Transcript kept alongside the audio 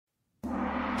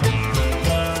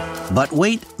But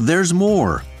wait, there's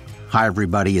more. Hi,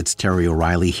 everybody. It's Terry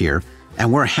O'Reilly here,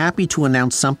 and we're happy to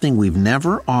announce something we've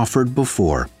never offered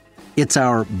before. It's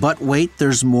our But Wait,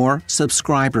 There's More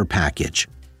subscriber package.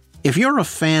 If you're a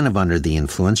fan of Under the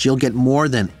Influence, you'll get more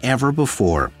than ever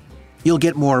before. You'll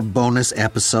get more bonus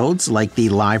episodes like the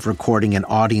live recording and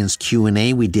audience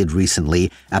Q&A we did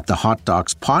recently at the Hot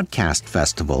Docs Podcast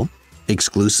Festival,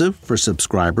 exclusive for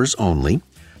subscribers only.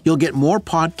 You'll get more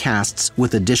podcasts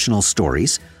with additional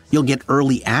stories. You'll get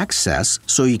early access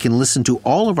so you can listen to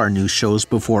all of our new shows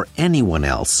before anyone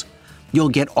else. You'll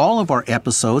get all of our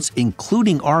episodes,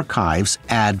 including archives,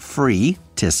 ad-free.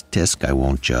 Tisk, tisk, I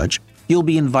won't judge. You'll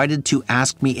be invited to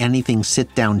Ask Me Anything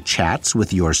sit-down chats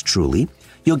with yours truly.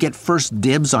 You'll get first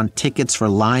dibs on tickets for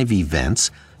live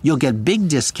events. You'll get big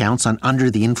discounts on Under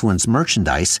the Influence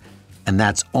merchandise. And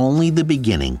that's only the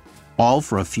beginning, all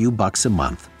for a few bucks a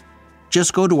month.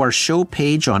 Just go to our show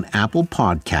page on Apple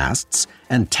Podcasts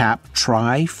and tap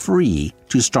Try Free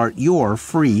to start your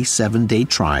free 7-day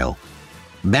trial.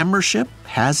 Membership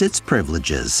has its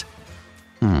privileges.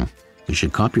 You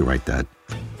should copyright that.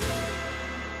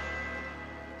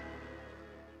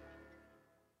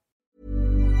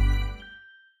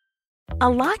 A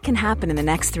lot can happen in the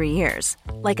next 3 years.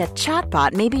 Like a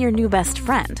chatbot may be your new best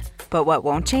friend. But what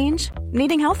won't change?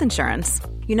 Needing health insurance.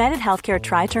 United Healthcare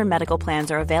Tri-Term Medical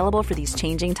Plans are available for these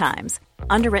changing times.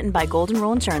 Underwritten by Golden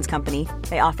Rule Insurance Company,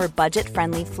 they offer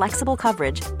budget-friendly, flexible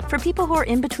coverage for people who are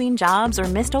in between jobs or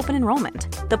missed open enrollment.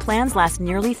 The plans last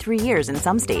nearly 3 years in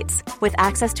some states, with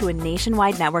access to a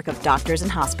nationwide network of doctors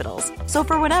and hospitals. So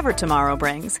for whatever tomorrow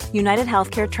brings, United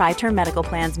Healthcare Tri-Term Medical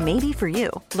Plans may be for you.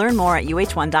 Learn more at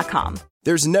uh1.com.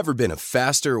 There's never been a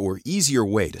faster or easier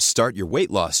way to start your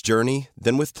weight loss journey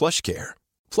than with PlushCare.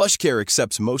 PlushCare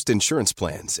accepts most insurance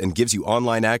plans and gives you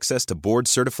online access to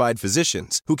board-certified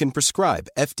physicians who can prescribe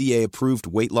FDA-approved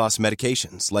weight loss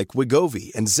medications like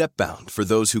Wegovy and Zepbound for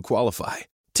those who qualify.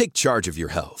 Take charge of your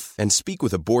health and speak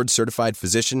with a board-certified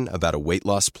physician about a weight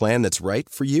loss plan that's right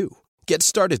for you. Get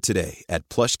started today at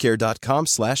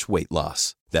plushcare.com/weight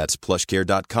loss. That's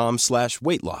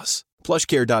plushcare.com/weight loss.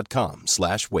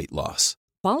 plushcare.com/weight loss.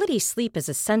 Quality sleep is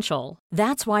essential.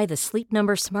 That's why the Sleep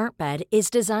Number Smart Bed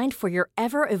is designed for your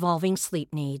ever-evolving sleep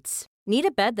needs. Need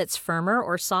a bed that's firmer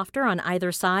or softer on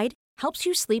either side? Helps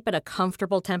you sleep at a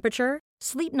comfortable temperature?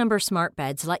 Sleep Number Smart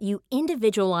Beds let you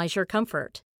individualize your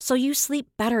comfort, so you sleep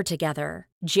better together.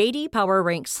 J.D. Power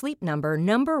ranks Sleep Number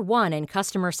number 1 in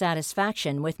customer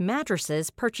satisfaction with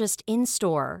mattresses purchased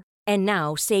in-store. And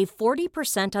now, save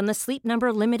 40% on the Sleep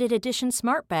Number Limited Edition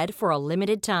Smart Bed for a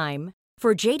limited time.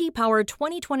 For J.D. Power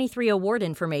 2023 award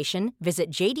information,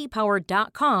 visit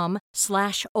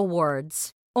jdpower.com/awards.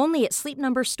 Only at Sleep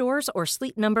Number stores or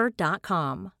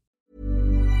sleepnumber.com.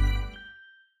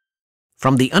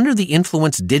 From the Under the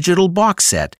Influence digital box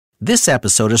set, this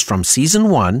episode is from Season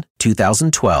 1,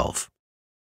 2012.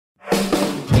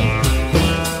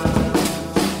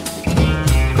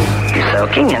 You're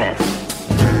soaking in it.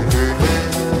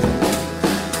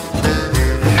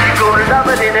 You'll love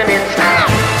it in an instant.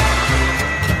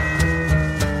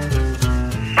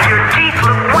 Your teeth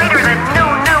look whiter than no.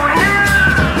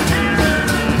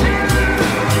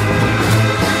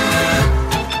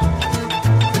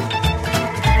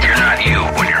 You're not you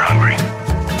when you're hungry.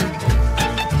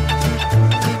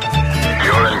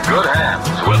 You're in good hands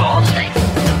with Allstate.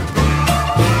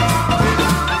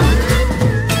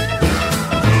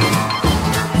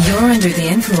 You're Under the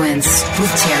Influence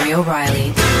with Terry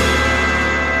O'Reilly.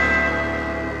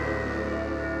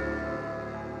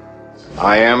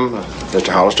 I am Mr.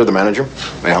 Hollister, the manager.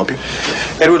 May I help you?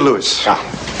 Edward Lewis. Ah,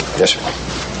 yes, sir.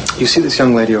 You see this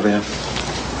young lady over here?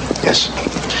 Yes.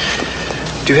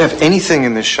 Do you have anything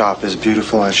in this shop as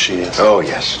beautiful as she is? Oh,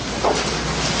 yes.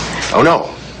 Oh, no.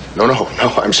 No.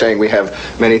 I'm saying we have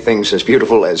many things as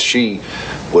beautiful as she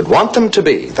would want them to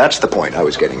be. That's the point I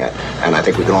was getting at. And I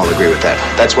think we can all agree with that.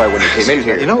 That's why when you came in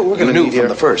here, you know what we're going to need from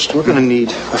the first. We're going to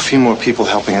need a few more people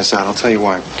helping us out. I'll tell you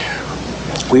why.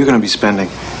 We're going to be spending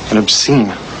an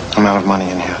obscene amount of money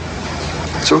in here.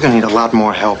 So we're going to need a lot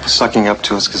more help sucking up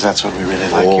to us because that's what we really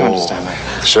like. You understand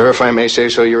that? Sir, if I may say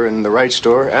so, you're in the right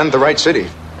store and the right city.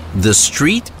 The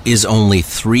street is only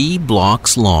 3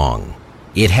 blocks long.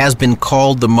 It has been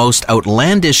called the most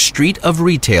outlandish street of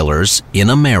retailers in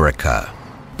America.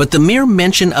 But the mere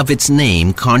mention of its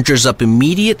name conjures up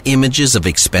immediate images of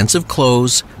expensive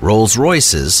clothes, Rolls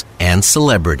Royces, and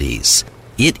celebrities.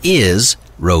 It is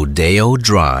Rodeo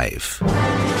Drive.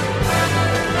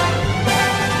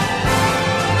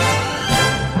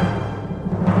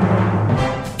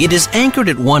 It is anchored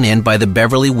at one end by the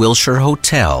Beverly Wilshire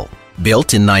Hotel.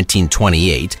 Built in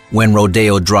 1928, when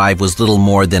Rodeo Drive was little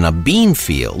more than a bean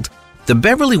field, the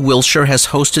Beverly Wilshire has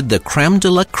hosted the creme de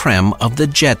la creme of the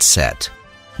jet set.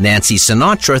 Nancy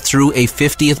Sinatra threw a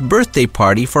 50th birthday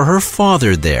party for her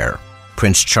father there.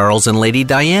 Prince Charles and Lady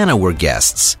Diana were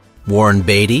guests. Warren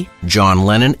Beatty, John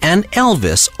Lennon, and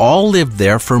Elvis all lived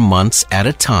there for months at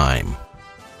a time.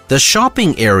 The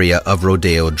shopping area of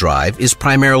Rodeo Drive is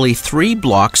primarily 3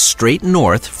 blocks straight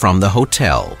north from the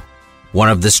hotel. One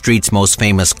of the street's most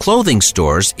famous clothing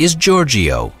stores is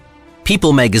Giorgio.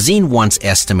 People magazine once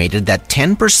estimated that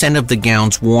 10% of the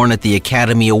gowns worn at the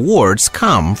Academy Awards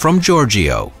come from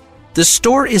Giorgio. The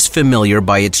store is familiar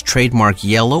by its trademark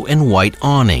yellow and white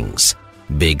awnings.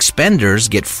 Big spenders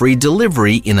get free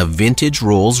delivery in a vintage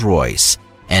Rolls-Royce.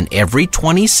 And every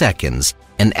 20 seconds,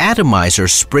 an atomizer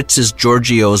spritzes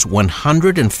Giorgio's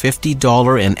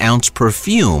 $150 an ounce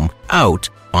perfume out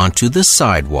onto the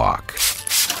sidewalk.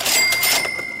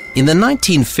 In the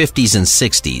 1950s and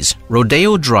 60s,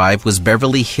 Rodeo Drive was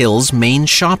Beverly Hills' main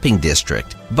shopping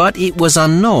district, but it was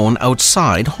unknown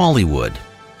outside Hollywood.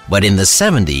 But in the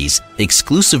 70s,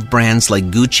 exclusive brands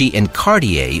like Gucci and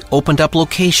Cartier opened up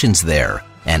locations there,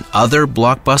 and other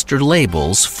blockbuster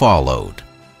labels followed.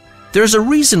 There's a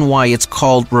reason why it's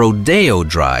called Rodeo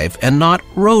Drive and not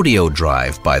Rodeo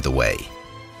Drive, by the way.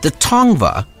 The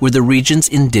Tongva were the region's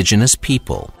indigenous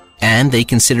people, and they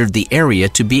considered the area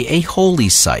to be a holy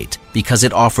site because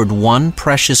it offered one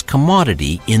precious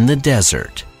commodity in the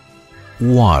desert: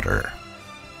 water.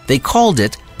 They called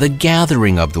it the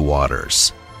Gathering of the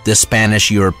Waters. The Spanish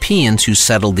Europeans who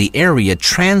settled the area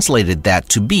translated that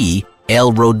to be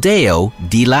El Rodeo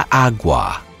de la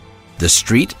Agua. The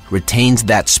street retains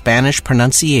that Spanish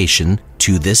pronunciation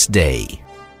to this day.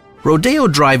 Rodeo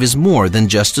Drive is more than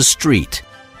just a street.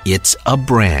 It's a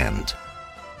brand.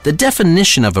 The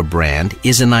definition of a brand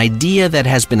is an idea that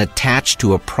has been attached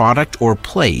to a product or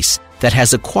place that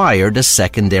has acquired a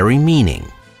secondary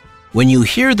meaning. When you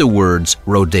hear the words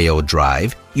Rodeo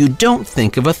Drive, you don't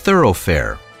think of a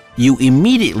thoroughfare. You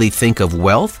immediately think of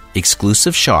wealth,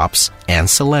 exclusive shops, and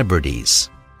celebrities.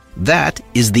 That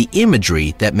is the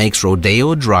imagery that makes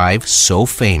Rodeo Drive so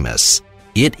famous.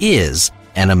 It is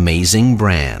an amazing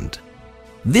brand.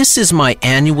 This is my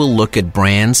annual look at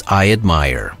brands I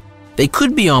admire. They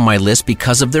could be on my list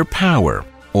because of their power,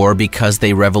 or because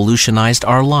they revolutionized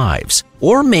our lives,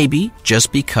 or maybe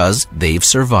just because they've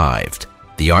survived.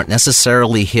 They aren't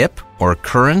necessarily hip or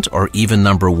current or even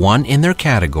number one in their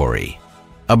category.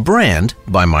 A brand,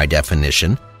 by my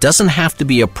definition, doesn't have to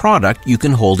be a product you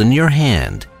can hold in your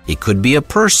hand. It could be a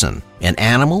person, an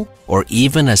animal, or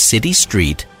even a city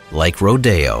street like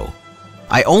Rodeo.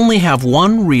 I only have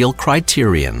one real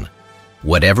criterion.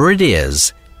 Whatever it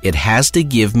is, it has to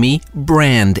give me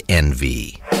brand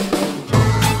envy.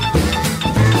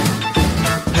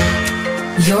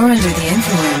 You're under the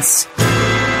influence.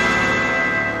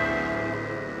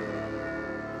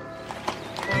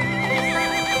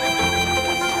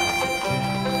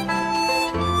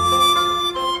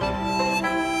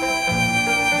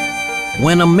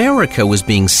 When America was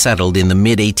being settled in the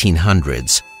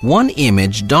mid-1800s, one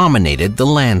image dominated the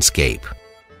landscape: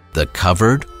 the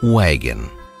covered wagon.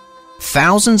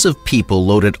 Thousands of people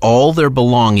loaded all their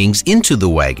belongings into the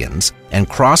wagons and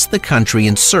crossed the country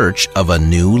in search of a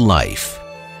new life.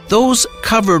 Those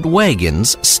covered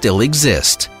wagons still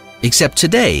exist, except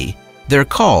today they're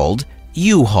called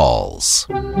U-Hauls.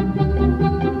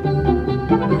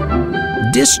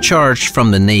 Discharged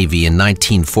from the Navy in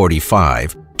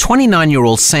 1945,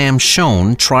 29-year-old Sam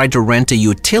Schoen tried to rent a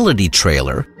utility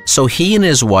trailer so he and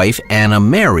his wife Anna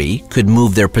Mary could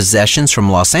move their possessions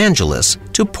from Los Angeles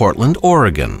to Portland,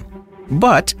 Oregon.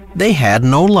 But they had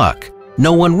no luck.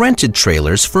 No one rented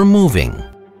trailers for moving.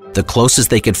 The closest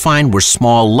they could find were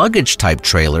small luggage-type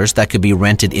trailers that could be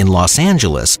rented in Los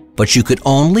Angeles, but you could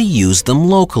only use them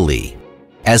locally.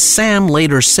 As Sam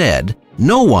later said,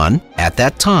 no one, at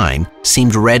that time,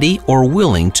 seemed ready or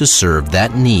willing to serve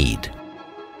that need.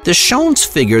 The Schoens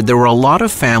figured there were a lot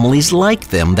of families like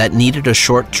them that needed a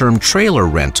short-term trailer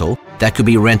rental that could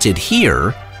be rented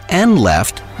here and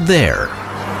left there.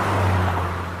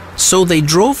 So they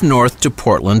drove north to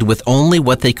Portland with only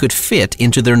what they could fit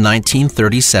into their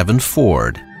 1937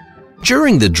 Ford.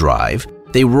 During the drive,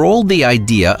 they rolled the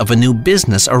idea of a new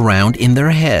business around in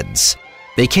their heads.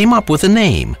 They came up with a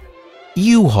name,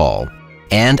 U-Haul,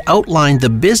 and outlined the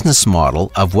business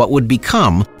model of what would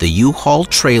become the U-Haul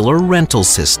trailer rental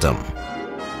system.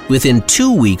 Within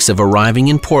 2 weeks of arriving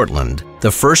in Portland, the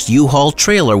first U-Haul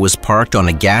trailer was parked on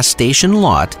a gas station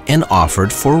lot and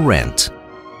offered for rent.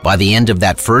 By the end of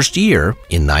that first year,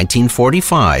 in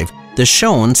 1945, the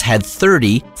Schoens had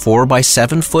 30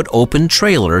 4x7-foot open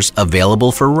trailers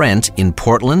available for rent in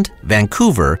Portland,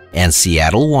 Vancouver, and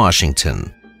Seattle,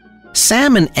 Washington.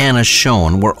 Sam and Anna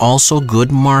Schoen were also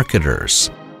good marketers.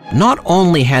 Not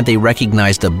only had they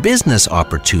recognized a business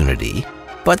opportunity,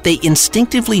 but they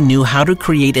instinctively knew how to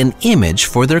create an image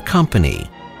for their company.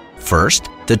 First,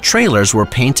 the trailers were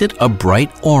painted a bright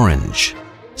orange.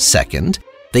 Second,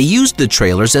 they used the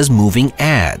trailers as moving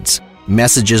ads.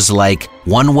 Messages like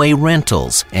one-way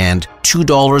rentals and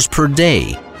 $2 per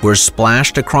day were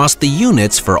splashed across the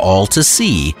units for all to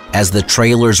see as the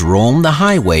trailers roamed the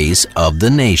highways of the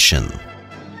nation.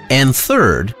 And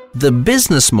third, the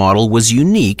business model was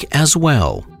unique as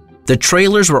well. The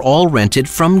trailers were all rented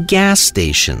from gas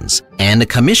stations, and a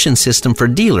commission system for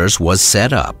dealers was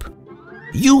set up.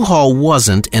 U-Haul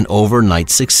wasn't an overnight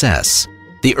success.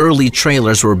 The early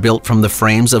trailers were built from the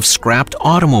frames of scrapped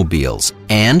automobiles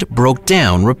and broke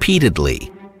down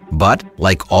repeatedly. But,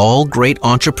 like all great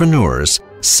entrepreneurs,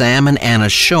 Sam and Anna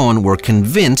Schoen were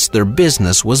convinced their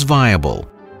business was viable,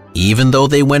 even though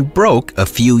they went broke a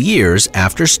few years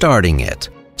after starting it.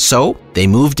 So, they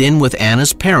moved in with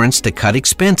Anna's parents to cut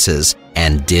expenses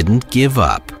and didn't give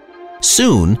up.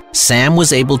 Soon, Sam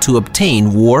was able to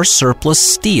obtain war surplus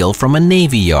steel from a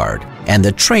Navy yard, and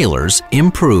the trailers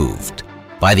improved.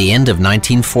 By the end of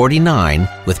 1949,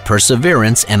 with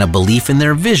perseverance and a belief in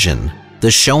their vision, the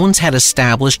Schoens had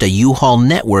established a U-Haul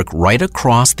network right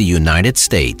across the United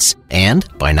States and,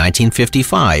 by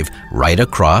 1955, right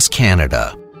across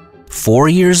Canada. 4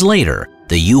 years later,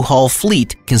 the U-Haul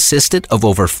fleet consisted of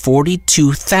over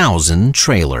 42,000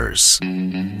 trailers.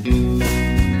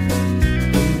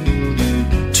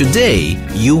 Today,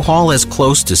 U-Haul has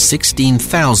close to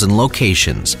 16,000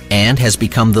 locations and has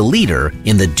become the leader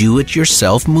in the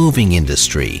do-it-yourself moving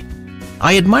industry.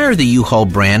 I admire the U-Haul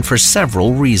brand for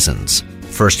several reasons.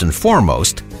 First and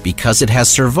foremost, because it has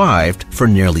survived for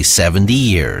nearly 70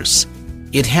 years.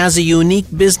 It has a unique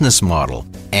business model,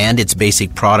 and its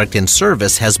basic product and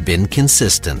service has been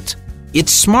consistent.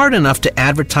 It's smart enough to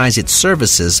advertise its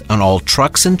services on all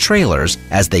trucks and trailers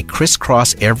as they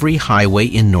crisscross every highway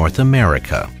in North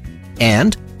America.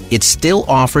 And it still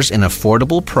offers an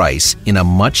affordable price in a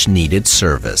much-needed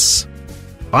service.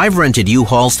 I've rented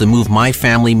U-Hauls to move my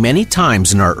family many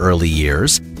times in our early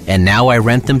years, and now I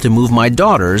rent them to move my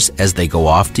daughters as they go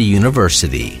off to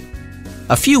university.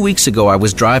 A few weeks ago, I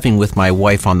was driving with my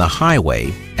wife on the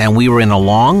highway, and we were in a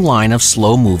long line of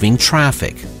slow-moving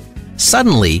traffic.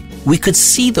 Suddenly, we could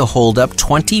see the holdup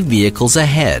 20 vehicles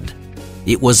ahead.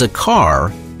 It was a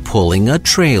car pulling a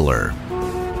trailer.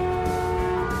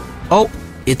 "Oh,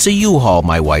 it's a U-Haul,"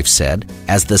 my wife said,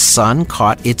 as the sun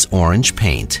caught its orange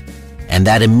paint. And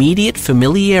that immediate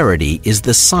familiarity is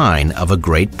the sign of a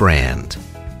great brand.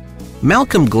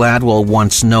 Malcolm Gladwell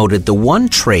once noted the one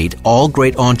trait all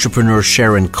great entrepreneurs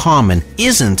share in common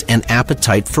isn't an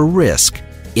appetite for risk.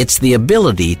 It's the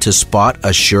ability to spot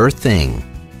a sure thing.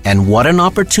 And what an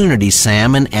opportunity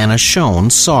Sam and Anna Schoen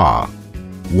saw.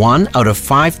 1 out of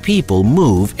 5 people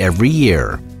move every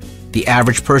year. The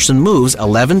average person moves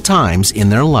 11 times in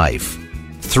their life.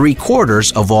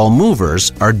 3/4 of all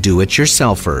movers are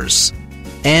do-it-yourselfers.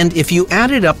 And if you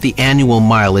added up the annual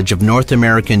mileage of North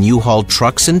American U-Haul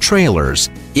trucks and trailers,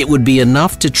 it would be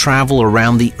enough to travel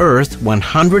around the earth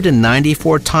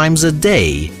 194 times a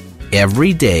day,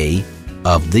 every day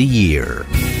of the year.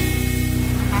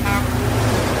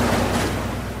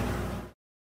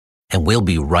 And we'll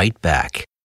be right back.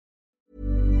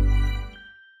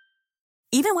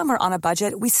 Even when we're on a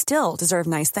budget, we still deserve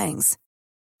nice things.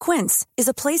 Quince is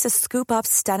a place to scoop up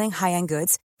stunning high-end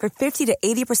goods for 50 to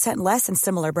 80% less than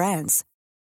similar brands.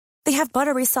 They have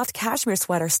buttery soft cashmere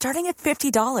sweaters starting at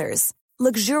 $50,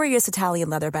 luxurious Italian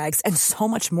leather bags, and so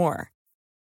much more.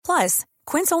 Plus,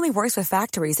 Quince only works with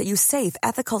factories that use safe,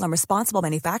 ethical, and responsible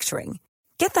manufacturing.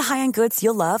 Get the high-end goods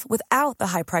you'll love without the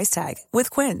high price tag with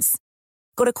Quince.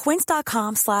 Go to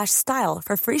quince.com/style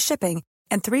for free shipping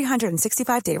and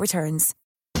 365-day returns.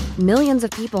 Millions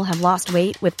of people have lost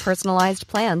weight with personalized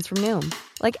plans from Noom.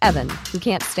 Like Evan, who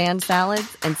can't stand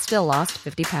salads and still lost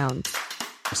 50 pounds.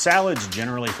 Salads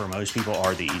generally for most people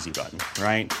are the easy button,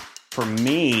 right? For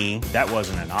me, that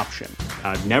wasn't an option.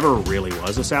 I never really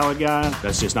was a salad guy.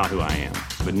 That's just not who I am.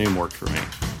 But Noom worked for me.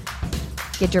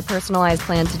 Get your personalized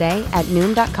plan today at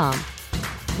Noom.com.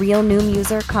 Real Noom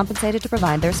user compensated to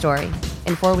provide their story.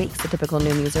 In 4 weeks, the typical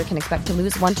Noom user can expect to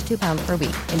lose 1 to 2 pounds per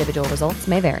week. Individual results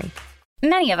may vary.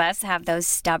 Many of us have those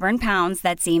stubborn pounds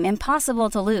that seem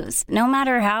impossible to lose, no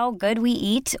matter how good we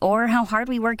eat or how hard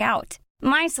we work out.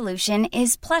 My solution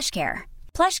is PlushCare.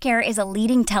 PlushCare is a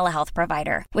leading telehealth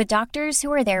provider with doctors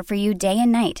who are there for you day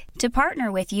and night to partner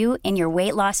with you in your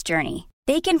weight loss journey.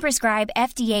 They can prescribe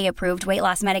FDA-approved weight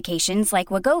loss medications like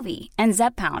Wegovy and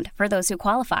Zepbound for those who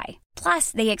qualify.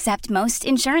 Plus, they accept most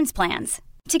insurance plans.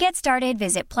 To get started,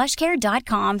 visit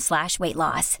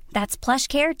plushcare.com/weightloss. That's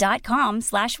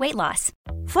plushcare.com/weightloss.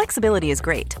 Flexibility is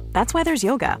great. That's why there's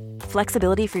yoga.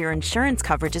 Flexibility for your insurance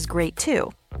coverage is great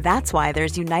too. That's why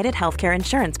there's United Healthcare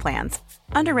Insurance Plans.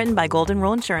 Underwritten by Golden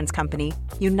Rule Insurance Company,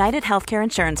 United Healthcare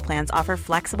Insurance Plans offer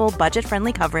flexible,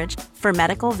 budget-friendly coverage for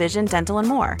medical, vision, dental, and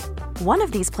more. One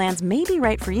of these plans may be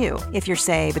right for you if you're,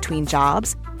 say, between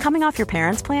jobs, coming off your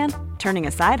parents' plan, turning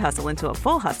a side hustle into a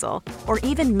full hustle, or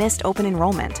even missed open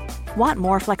enrollment. Want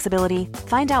more flexibility?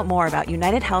 Find out more about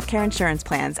United Healthcare Insurance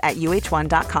Plans at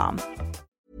uh1.com.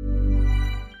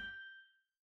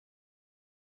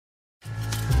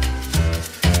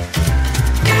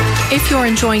 If you're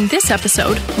enjoying this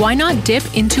episode, why not dip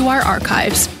into our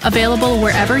archives, available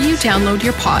wherever you download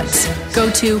your pods.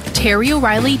 Go to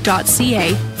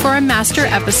terryoreilly.ca for a master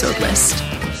episode list.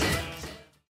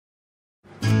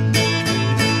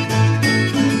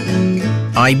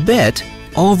 I bet,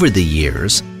 over the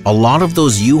years, a lot of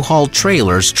those U-Haul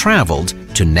trailers traveled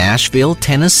to Nashville,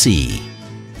 Tennessee.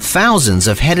 Thousands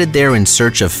have headed there in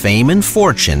search of fame and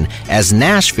fortune, as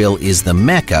Nashville is the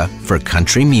mecca for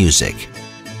country music.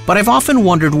 But I've often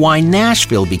wondered why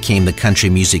Nashville became the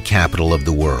country music capital of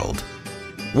the world.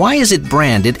 Why is it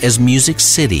branded as Music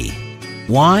City?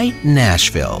 Why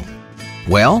Nashville?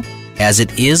 Well, as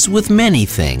it is with many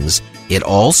things, it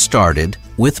all started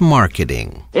with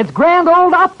marketing. It's Grand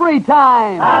Ole Opry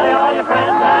time! Howdy, all your friends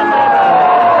and neighbors.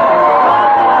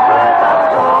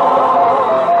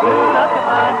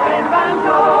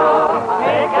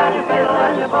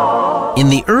 In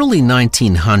the early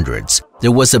 1900s,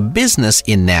 there was a business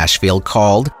in Nashville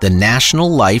called the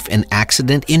National Life and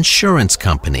Accident Insurance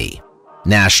Company.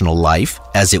 National Life,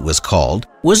 as it was called,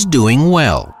 was doing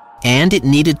well, and it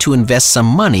needed to invest some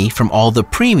money from all the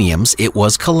premiums it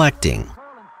was collecting.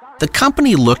 The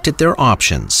company looked at their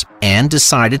options and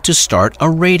decided to start a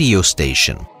radio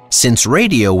station, since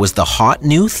radio was the hot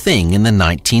new thing in the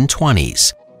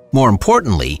 1920s. More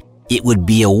importantly, it would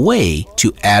be a way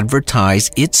to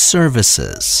advertise its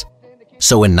services.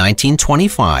 So in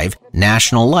 1925,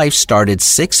 National Life started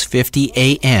 6:50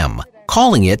 a.m.,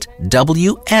 calling it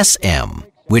WSM,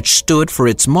 which stood for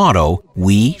its motto,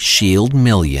 We Shield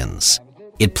Millions.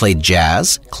 It played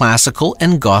jazz, classical,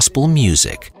 and gospel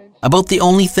music. About the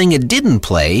only thing it didn't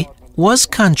play was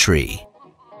country.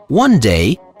 One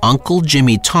day, Uncle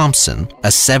Jimmy Thompson,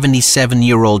 a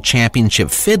 77-year-old championship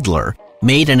fiddler,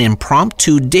 made an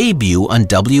impromptu debut on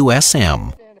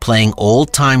WSM, playing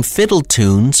old-time fiddle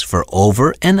tunes for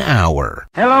over an hour.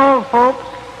 Hello, folks.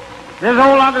 This is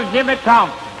old Uncle Jimmy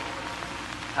Thompson.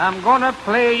 I'm going to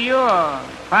play you a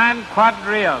fine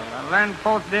quadrille. I learned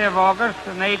 4th day of August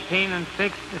in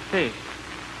 1866.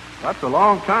 That's a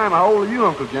long time. How old are you,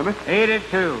 Uncle Jimmy?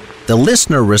 82. The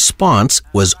listener response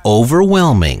was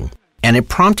overwhelming, and it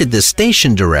prompted the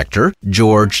station director,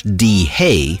 George D.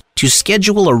 Hay, to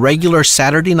schedule a regular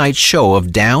Saturday night show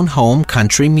of down-home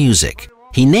country music.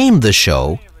 He named the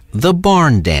show The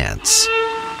Barn Dance.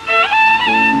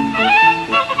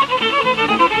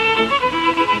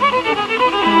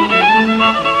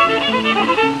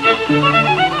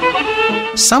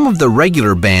 Some of the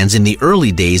regular bands in the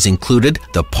early days included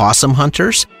the Possum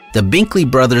Hunters, the Binkley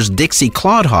Brothers Dixie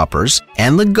Clodhoppers,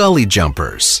 and the Gully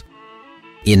Jumpers.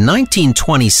 In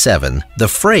 1927, the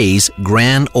phrase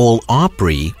Grand Ole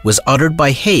Opry was uttered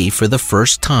by Hay for the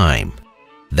first time.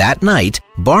 That night,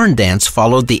 Barn Dance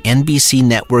followed the NBC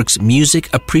network's Music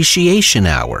Appreciation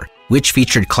Hour, which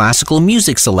featured classical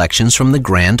music selections from the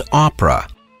Grand Opera.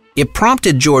 It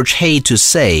prompted George Hay to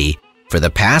say, "For the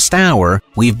past hour,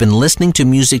 we've been listening to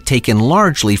music taken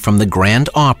largely from the Grand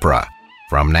Opera.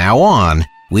 From now on,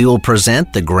 we will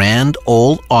present the Grand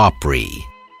Ole Opry."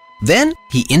 Then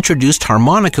he introduced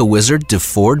harmonica wizard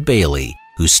DeFord Bailey,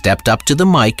 who stepped up to the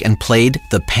mic and played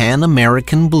the Pan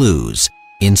American Blues,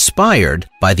 inspired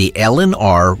by the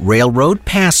L&R Railroad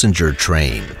passenger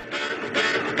train.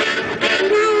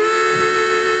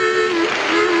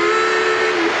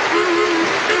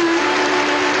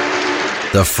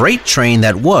 The freight train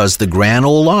that was the Grand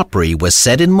Ole Opry was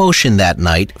set in motion that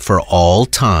night for all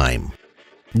time.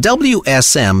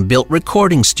 WSM built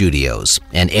recording studios,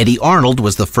 and Eddie Arnold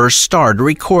was the first star to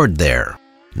record there.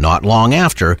 Not long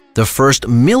after, the first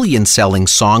million-selling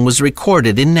song was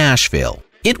recorded in Nashville.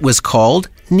 It was called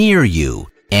Near You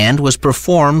and was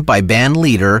performed by band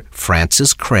leader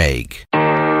Francis Craig.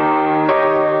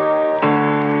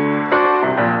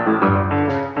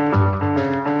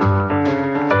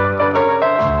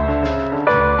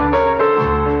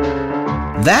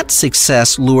 That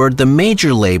success lured the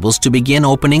major labels to begin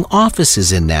opening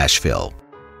offices in Nashville.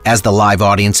 As the live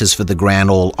audiences for the Grand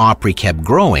Ole Opry kept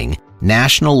growing,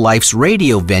 National Life's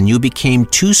radio venue became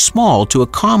too small to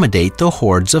accommodate the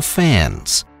hordes of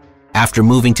fans. After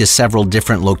moving to several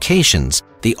different locations,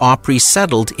 the Opry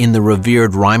settled in the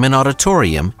revered Ryman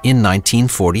Auditorium in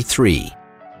 1943.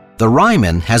 The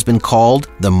Ryman has been called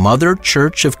the Mother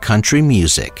Church of Country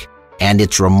Music, and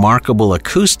its remarkable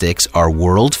acoustics are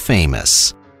world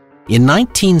famous. In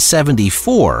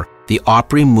 1974, the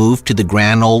Opry moved to the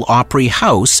Grand Ole Opry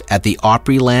House at the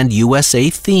Opryland USA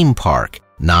theme park,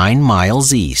 9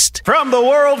 miles east. From the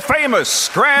world-famous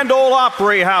Grand Ole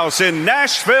Opry House in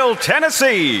Nashville,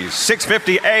 Tennessee,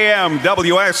 650 AM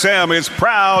WSM is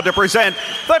proud to present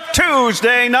the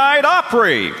Tuesday Night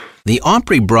Opry. The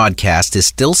Opry broadcast is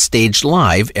still staged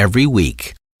live every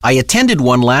week. I attended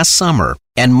one last summer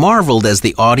and marveled as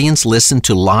the audience listened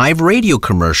to live radio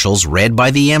commercials read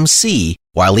by the MC,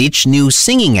 while each new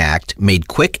singing act made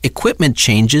quick equipment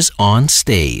changes on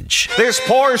stage. This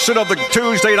portion of the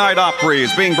Tuesday Night Opry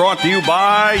is being brought to you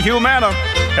by Humana,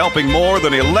 helping more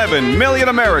than 11 million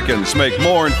Americans make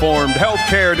more informed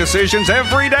healthcare decisions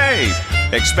every day.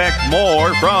 Expect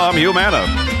more from Humana.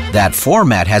 That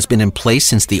format has been in place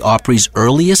since the Opry's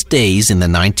earliest days in the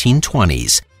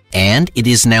 1920s, and it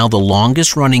is now the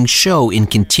longest-running show in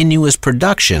continuous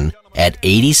production at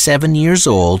 87 years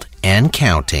old and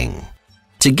counting.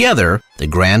 Together, the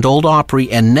Grand Ole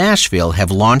Opry and Nashville have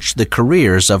launched the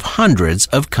careers of hundreds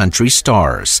of country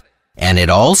stars. And it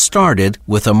all started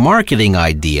with a marketing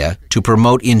idea to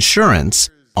promote insurance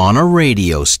on a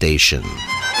radio station. The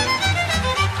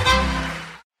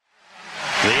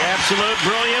absolute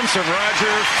brilliance of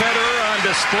Roger Federer on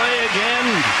display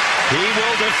again. He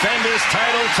will defend his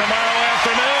title tomorrow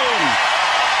afternoon.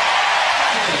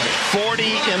 40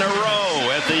 in a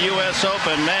row at the U.S.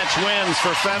 Open. Match wins for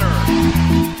Federer.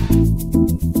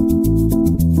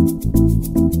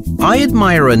 I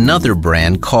admire another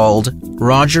brand called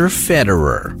Roger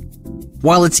Federer.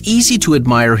 While it's easy to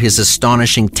admire his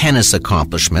astonishing tennis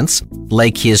accomplishments,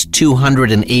 like his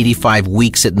 285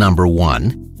 weeks at number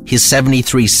one, his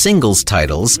 73 singles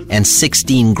titles, and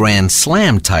 16 Grand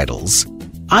Slam titles,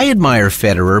 I admire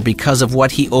Federer because of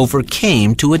what he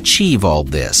overcame to achieve all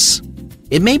this.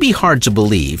 It may be hard to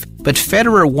believe, but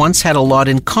Federer once had a lot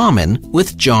in common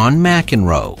with John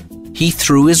McEnroe. He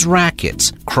threw his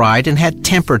rackets, cried and had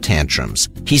temper tantrums.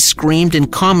 He screamed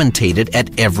and commentated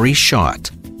at every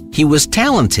shot. He was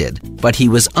talented, but he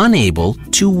was unable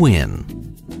to win.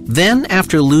 Then,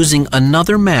 after losing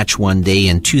another match one day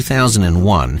in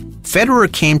 2001, Federer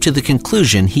came to the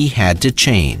conclusion he had to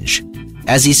change.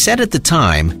 As he said at the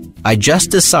time, "I just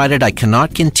decided I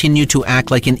cannot continue to act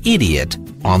like an idiot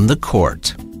on the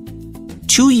court."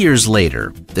 2 years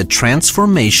later, the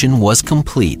transformation was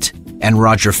complete, and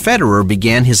Roger Federer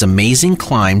began his amazing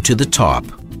climb to the top.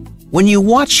 When you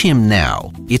watch him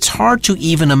now, it's hard to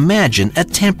even imagine a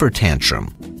temper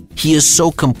tantrum. He is so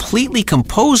completely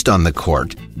composed on the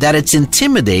court that it's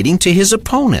intimidating to his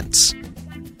opponents.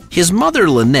 His mother,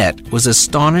 Lynette, was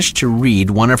astonished to read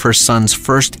one of her son's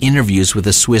first interviews with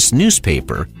a Swiss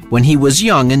newspaper when he was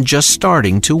young and just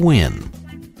starting to win.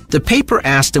 The paper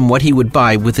asked him what he would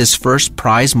buy with his first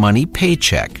prize money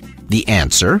paycheck. The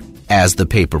answer, as the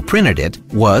paper printed it,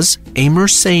 was a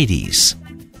Mercedes.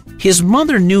 His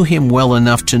mother knew him well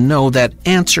enough to know that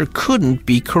answer couldn't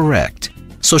be correct.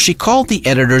 So she called the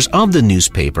editors of the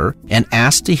newspaper and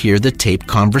asked to hear the taped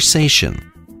conversation.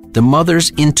 The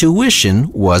mother's intuition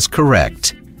was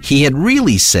correct. He had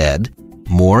really said,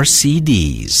 "More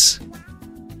CDs."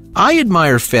 I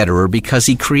admire Federer because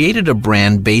he created a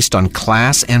brand based on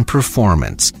class and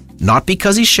performance. Not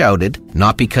because he shouted,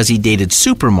 not because he dated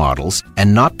supermodels,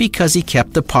 and not because he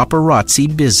kept the paparazzi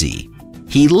busy.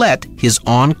 He let his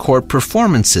on-court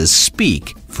performances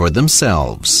speak for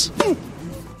themselves.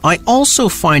 I also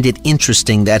find it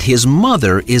interesting that his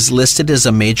mother is listed as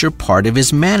a major part of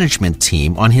his management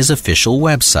team on his official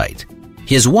website.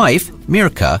 His wife,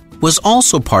 Mirka, was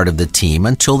also part of the team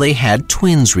until they had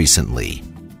twins recently.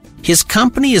 His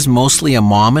company is mostly a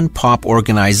mom-and-pop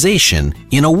organization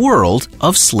in a world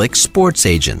of slick sports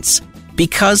agents,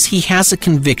 because he has a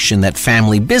conviction that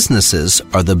family businesses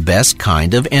are the best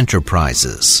kind of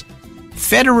enterprises.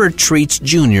 Federer treats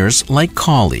juniors like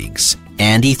colleagues,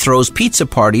 and he throws pizza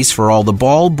parties for all the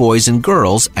ball boys and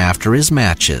girls after his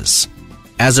matches.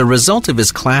 As a result of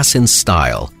his class and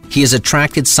style, he has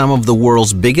attracted some of the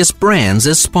world's biggest brands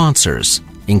as sponsors,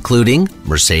 including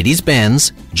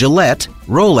Mercedes-Benz, Gillette,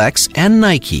 Rolex, and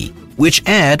Nike, which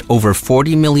add over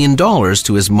 $40 million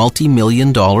to his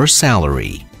multi-million-dollar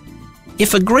salary.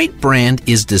 If a great brand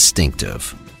is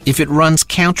distinctive, if it runs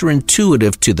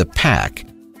counterintuitive to the pack,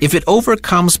 if it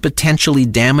overcomes potentially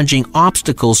damaging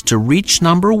obstacles to reach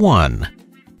number one,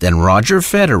 then Roger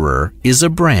Federer is a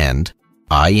brand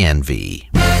I envy.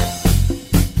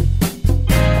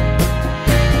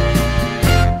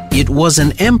 It was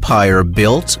an empire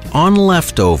built on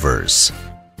leftovers.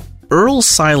 Earl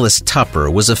Silas Tupper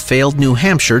was a failed New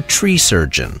Hampshire tree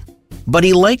surgeon, but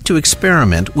he liked to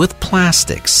experiment with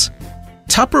plastics.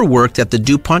 Tupper worked at the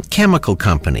DuPont Chemical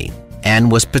Company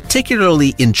and was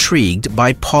particularly intrigued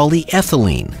by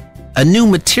polyethylene, a new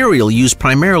material used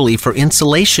primarily for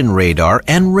insulation radar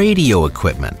and radio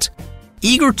equipment.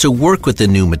 Eager to work with the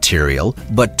new material,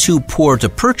 but too poor to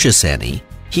purchase any,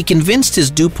 he convinced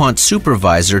his DuPont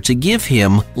supervisor to give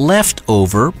him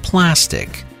leftover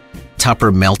plastic.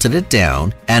 Tupper melted it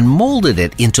down and molded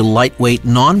it into lightweight,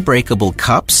 non-breakable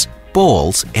cups,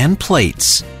 bowls, and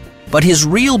plates. But his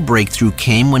real breakthrough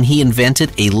came when he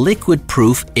invented a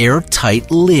liquid-proof,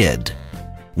 airtight lid.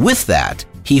 With that,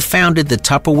 he founded the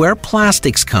Tupperware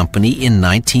Plastics Company in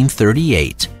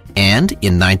 1938, and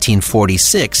in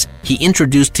 1946, he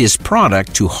introduced his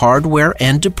product to hardware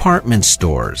and department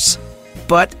stores.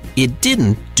 But it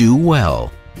didn't do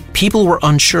well. People were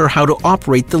unsure how to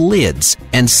operate the lids,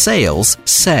 and sales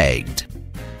sagged.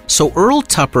 So Earl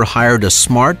Tupper hired a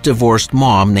smart divorced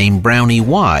mom named Brownie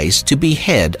Wise to be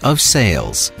head of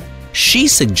sales. She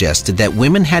suggested that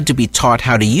women had to be taught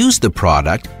how to use the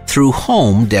product through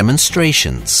home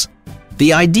demonstrations.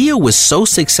 The idea was so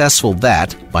successful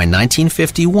that, by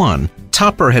 1951,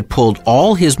 Tupper had pulled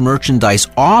all his merchandise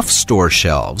off store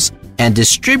shelves and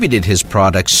distributed his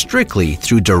products strictly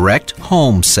through direct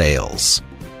home sales.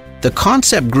 The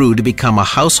concept grew to become a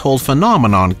household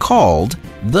phenomenon called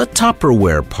the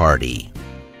Tupperware Party.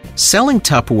 Selling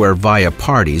Tupperware via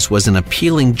parties was an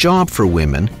appealing job for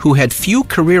women who had few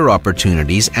career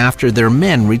opportunities after their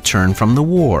men returned from the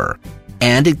war,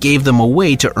 and it gave them a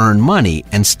way to earn money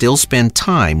and still spend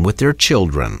time with their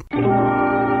children.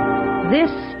 This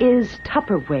is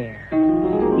Tupperware,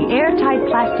 the airtight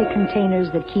plastic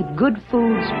containers that keep good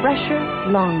foods fresher,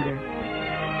 longer.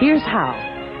 Here's how.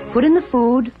 Put in the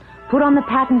food, put on the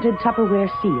patented Tupperware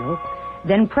seal,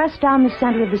 then press down the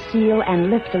center of the seal and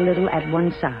lift a little at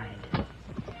one side.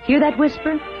 Hear that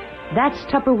whisper? That's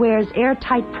Tupperware's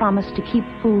airtight promise to keep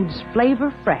foods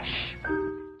flavor fresh.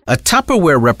 A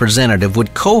Tupperware representative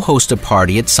would co-host a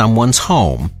party at someone's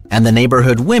home, and the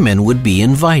neighborhood women would be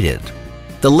invited.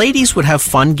 The ladies would have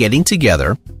fun getting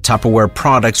together, Tupperware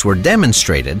products were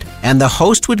demonstrated, and the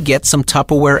host would get some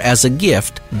Tupperware as a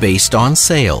gift based on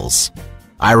sales.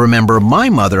 I remember my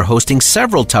mother hosting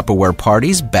several Tupperware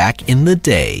parties back in the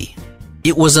day.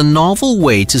 It was a novel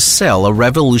way to sell a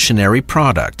revolutionary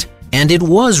product, and it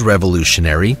was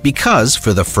revolutionary because,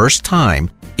 for the first time,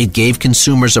 it gave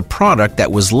consumers a product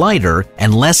that was lighter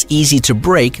and less easy to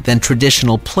break than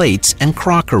traditional plates and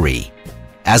crockery.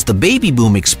 As the baby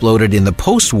boom exploded in the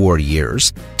post-war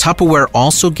years, Tupperware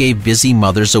also gave busy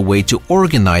mothers a way to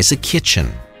organize a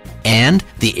kitchen. And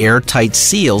the airtight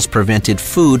seals prevented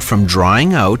food from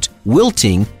drying out,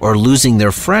 wilting, or losing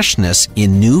their freshness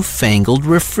in newfangled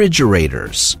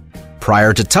refrigerators.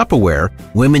 Prior to Tupperware,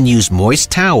 women used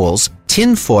moist towels,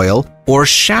 tinfoil, or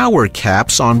shower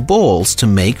caps on bowls to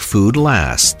make food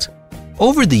last.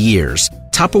 Over the years,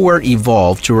 Tupperware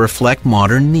evolved to reflect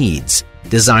modern needs,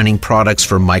 designing products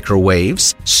for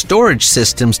microwaves, storage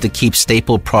systems to keep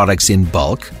staple products in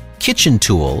bulk, kitchen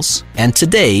tools, and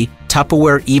today,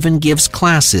 Tupperware even gives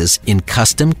classes in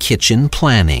custom kitchen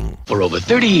planning. For over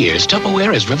 30 years,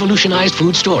 Tupperware has revolutionized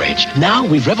food storage. Now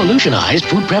we've revolutionized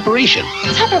food preparation.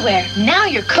 Tupperware, now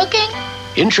you're cooking?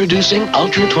 Introducing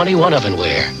Ultra 21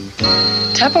 Ovenware.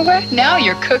 Tupperware, now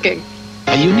you're cooking.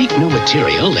 A unique new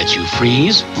material lets you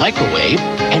freeze, microwave,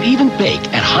 and even bake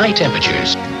at high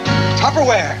temperatures.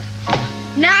 Tupperware.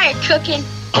 Now you're cooking.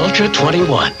 Ultra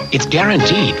 21. It's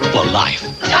guaranteed for life.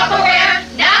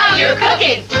 Tupperware, now you're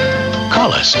cooking.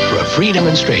 Call us for a free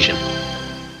demonstration.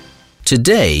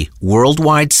 Today,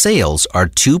 worldwide sales are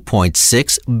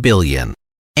 $2.6 billion.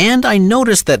 And I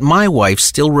noticed that my wife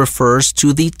still refers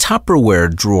to the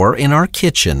Tupperware drawer in our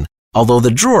kitchen, although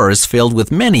the drawer is filled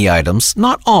with many items,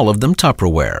 not all of them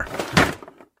Tupperware.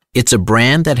 It's a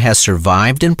brand that has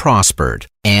survived and prospered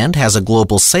and has a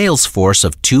global sales force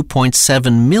of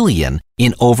 2.7 million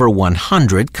in over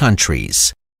 100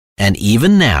 countries. And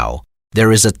even now,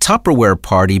 there is a Tupperware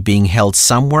party being held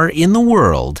somewhere in the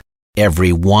world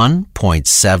every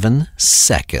 1.7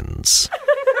 seconds.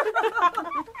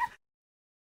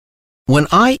 When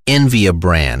I envy a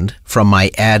brand from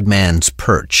my ad man's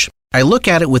perch, I look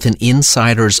at it with an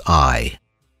insider's eye.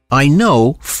 I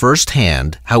know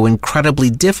firsthand how incredibly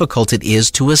difficult it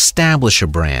is to establish a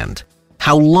brand,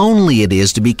 how lonely it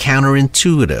is to be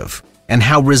counterintuitive, and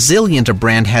how resilient a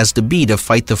brand has to be to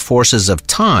fight the forces of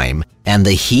time and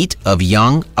the heat of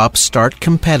young upstart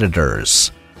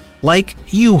competitors. Like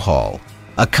U-Haul,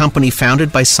 a company founded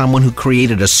by someone who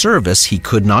created a service he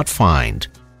could not find.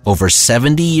 Over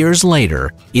 70 years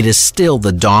later, it is still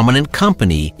the dominant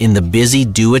company in the busy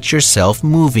do-it-yourself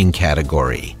moving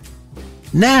category.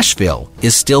 Nashville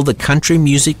is still the country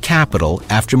music capital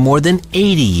after more than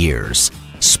 80 years,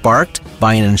 sparked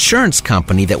by an insurance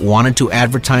company that wanted to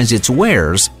advertise its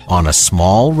wares on a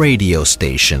small radio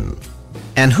station.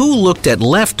 And who looked at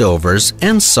leftovers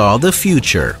and saw the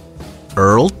future?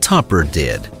 Earl Tupper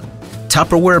did.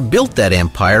 Tupperware built that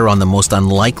empire on the most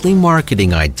unlikely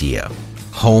marketing idea: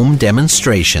 home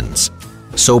demonstrations.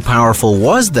 So powerful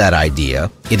was that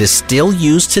idea, it is still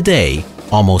used today,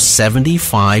 almost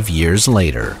 75 years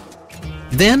later.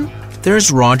 Then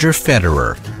there's Roger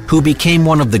Federer, who became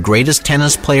one of the greatest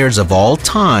tennis players of all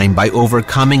time by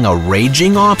overcoming a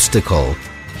raging obstacle,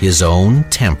 his own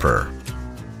temper.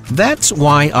 That's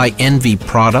why I envy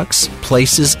products,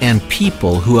 places, and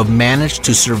people who have managed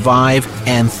to survive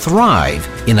and thrive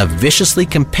in a viciously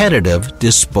competitive,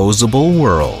 disposable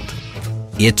world.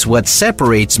 It's what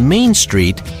separates Main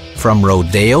Street from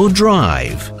Rodeo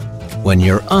Drive when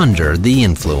you're under the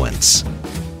influence.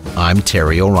 I'm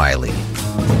Terry O'Reilly.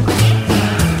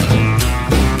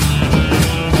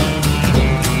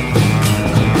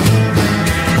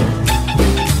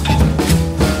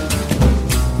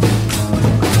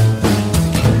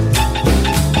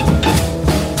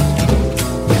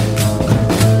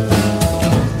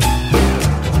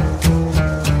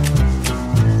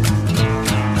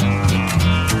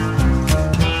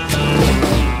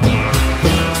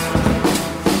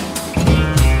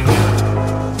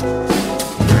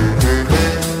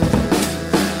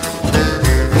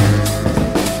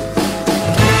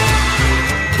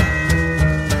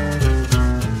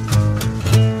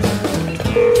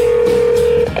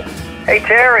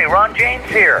 Terry, Ron James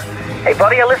here. Hey,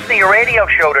 buddy, I listened to your radio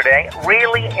show today.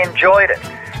 Really enjoyed it.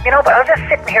 You know, but I was just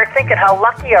sitting here thinking how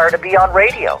lucky you are to be on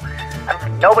radio. I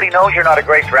mean, nobody knows you're not a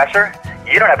great dresser.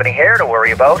 You don't have any hair to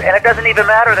worry about, and it doesn't even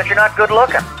matter that you're not good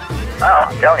looking. Oh,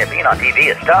 I'm telling you, being on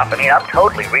TV is tough. I mean, I'm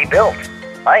totally rebuilt.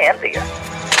 I envy you.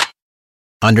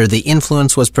 Under the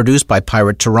Influence was produced by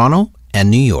Pirate Toronto and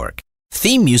New York.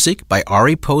 Theme music by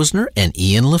Ari Posner and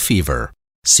Ian LeFeuvre.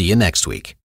 See you next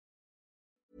week.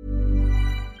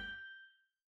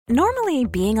 Normally,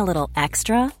 being a little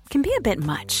extra can be a bit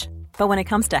much. But when it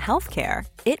comes to healthcare,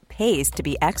 it pays to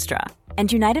be extra.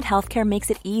 And United Healthcare makes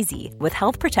it easy with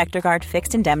Health Protector Guard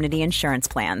fixed indemnity insurance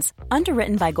plans.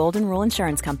 Underwritten by Golden Rule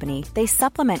Insurance Company, they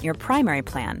supplement your primary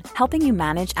plan, helping you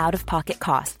manage out-of-pocket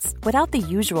costs without the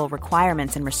usual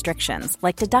requirements and restrictions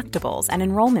like deductibles and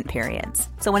enrollment periods.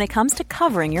 So when it comes to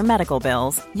covering your medical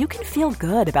bills, you can feel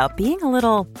good about being a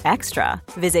little extra.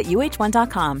 Visit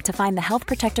uh1.com to find the Health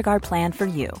Protector Guard plan for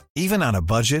you. Even on a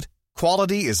budget,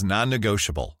 quality is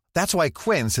non-negotiable. That's why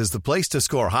Quince is the place to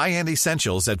score high-end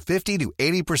essentials at 50 to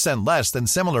 80% less than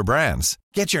similar brands.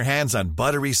 Get your hands on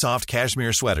buttery soft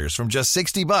cashmere sweaters from just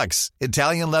 $60,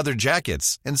 Italian leather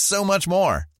jackets, and so much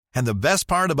more. And the best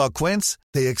part about Quince,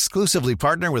 they exclusively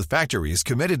partner with factories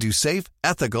committed to safe,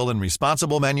 ethical, and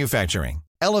responsible manufacturing.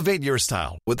 Elevate your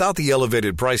style without the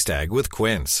elevated price tag with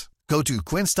Quince. Go to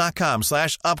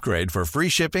quince.com/upgrade for free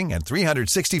shipping and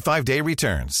 365-day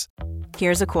returns.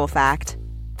 Here's a cool fact.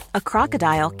 A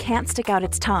crocodile can't stick out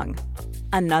its tongue.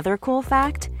 Another cool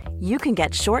fact, you can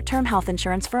get short-term health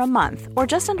insurance for a month or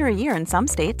just under a year in some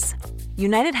states.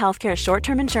 United Healthcare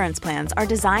short-term insurance plans are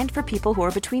designed for people who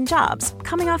are between jobs,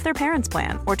 coming off their parents'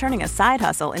 plan, or turning a side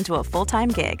hustle into a full-time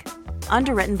gig.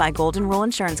 Underwritten by Golden Rule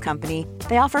Insurance Company,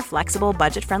 they offer flexible,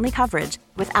 budget-friendly coverage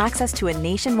with access to a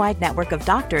nationwide network of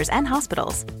doctors and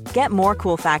hospitals. Get more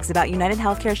cool facts about United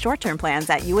Healthcare short-term plans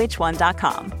at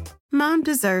uh1.com. Mom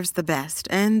deserves the best,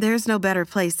 and there's no better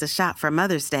place to shop for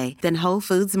Mother's Day than Whole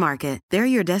Foods Market. They're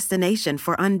your destination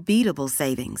for unbeatable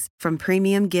savings, from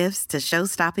premium gifts to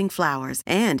show-stopping flowers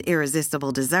and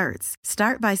irresistible desserts.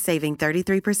 Start by saving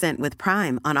 33% with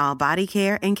Prime on all body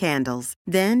care and candles.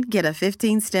 Then get a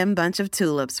 15-stem bunch of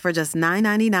tulips for just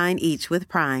 $9.99 each with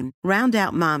Prime. Round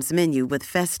out Mom's menu with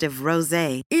festive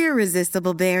rosé,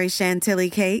 irresistible berry chantilly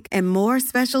cake, and more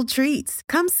special treats.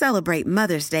 Come celebrate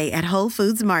Mother's Day at Whole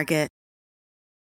Foods Market.